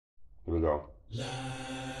Here we go.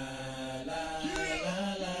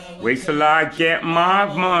 Wait till I get my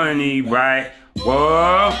money right.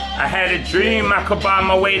 Whoa, I had a dream I could buy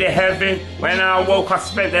my way to heaven. When I woke, I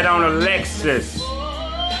spent it on a Lexus.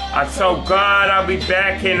 I told God I'll be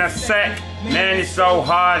back in a sec. Man, it's so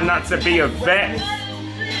hard not to be a vet.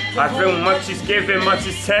 I feel much is given, much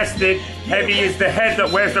is tested. Heavy is the head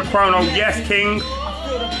that wears the crown. Oh yes, king.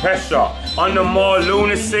 Pressure, under more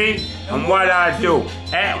lunacy. And what I do,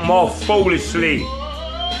 act more foolishly.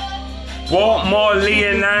 Bought more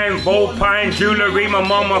leonine, vulpine jewelry. My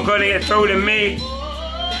mama gonna get through to me.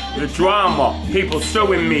 The drama, people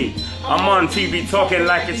suing me. I'm on TV talking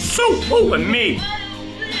like it's so with me.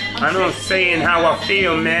 I know I'm saying how I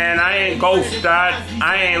feel, man. I ain't ghost dad.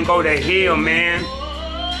 I ain't go to hell, man.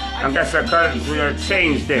 I guess I could have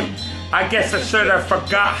changed them. I guess I should have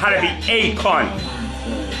forgot how to be Akon.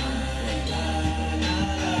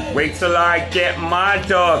 Wait till I get my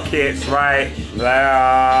dog hits right.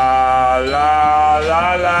 La la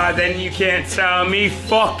la la. Then you can't tell me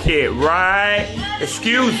fuck it, right?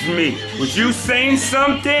 Excuse me, was you saying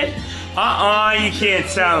something? You can't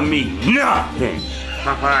tell me nothing.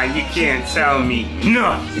 You can't tell me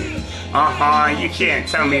nothing. You can't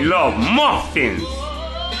tell me love muffins.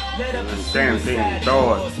 Same thing,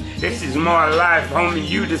 doors. This is my life, homie,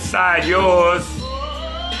 you decide yours.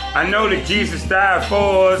 I know that Jesus died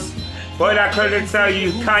for us, but I couldn't tell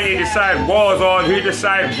you Kanye decide was or he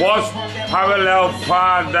decide was. Parallel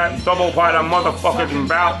pod, that double pod of motherfuckers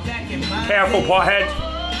about. Careful, pothead.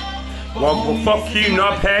 Well, fuck you,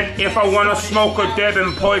 knobhead. If I wanna smoke a deb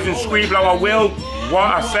and poison Scribble, I will.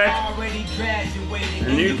 What I said.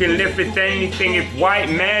 And you can live with anything if white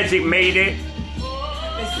magic made it.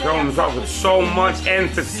 Comes up with so much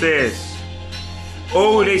emphasis.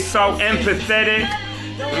 Oh, they so empathetic.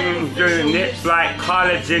 Doing lips like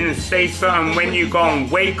collagen and say something when you gon'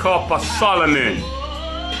 wake up a Solomon.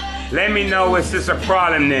 Let me know is this a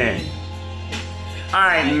problem then.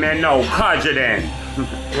 I ain't man no codger then.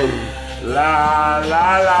 La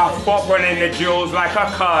la la, fuck running the jewels like a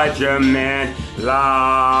codger man.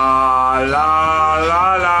 La la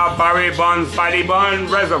la la, Barry Bonds, Body Bun,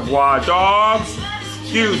 Reservoir Dogs.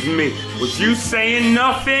 Excuse me, was you saying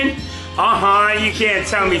nothing? You can't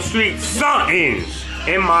tell me street somethings.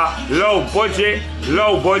 In my low budget,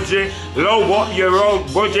 low what your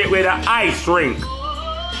old budget with an ice rink.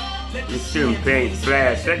 You shooting paint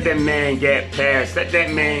flash, let that man get past, let that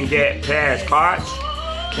man get past, Koch.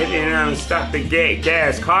 Let him stop to get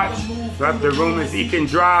gas, Koch. Drop the rumors he can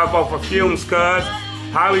drive off of fumes, cuz.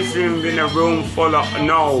 How he seems in a room full of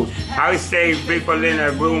no's. How he stay people in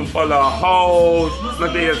a room full of hoes.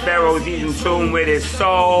 Must be the pharaoh's eating tune with his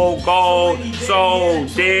soul. Gold, soul,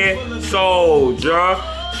 dead, soldier.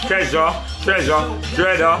 Treasure,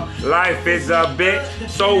 dreader. Life is a bitch.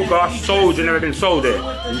 Soldier, never been sold it.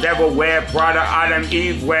 Devil wear Prada, Adam,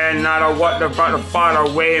 Eve wear nada. What the father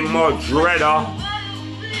way more dreader.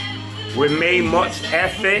 We made much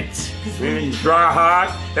effort. When you dry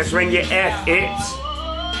hard, that's when you F it.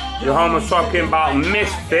 Your homo's talking about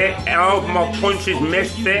misfit, and all my punches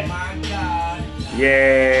misfit.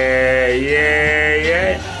 Yeah.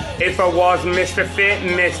 If I was Mr. Fit,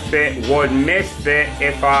 misfit would misfit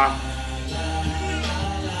if I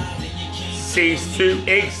cease to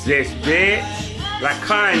exist, bitch. Like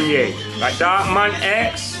Kanye, like Darkman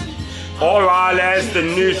X, or all as the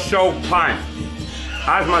new show pun.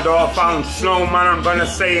 As my daughter found Snowman, I'm gonna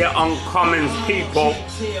say it on Commons people.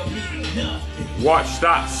 Watch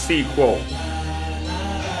that sequel.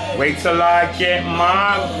 Wait till I get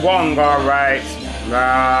my wonga right.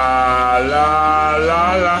 La la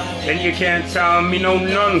la la. Then you can't tell me no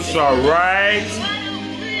nonsense, right?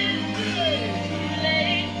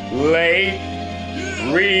 Late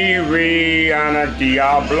Riri and a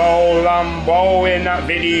Diablo Lambo in that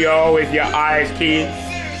video. If your eyes keen,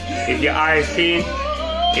 if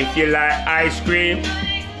you like ice cream.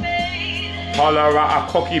 Holler at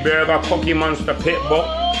a Cookie Burger, Cookie Monster Pitbull.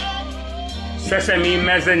 Sesame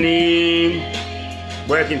Mezzanine.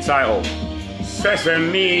 Working title.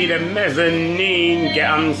 Sesame the Mezzanine. Get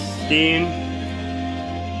on steam.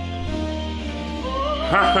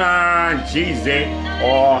 Haha, Jeezy.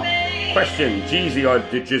 Or question, Jeezy or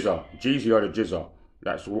the Jizzer? Jeezy or the Jizzer?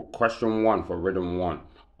 That's question one for rhythm one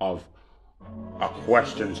of a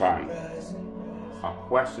question time. A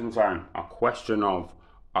question time. A question of.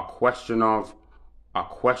 A question of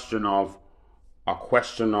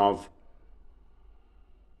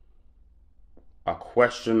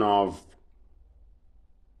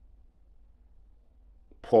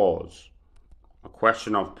pause. A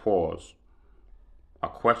question of pause. A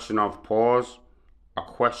question of pause. A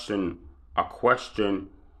question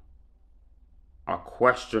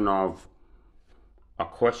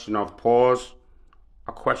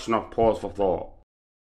question of pause for thought.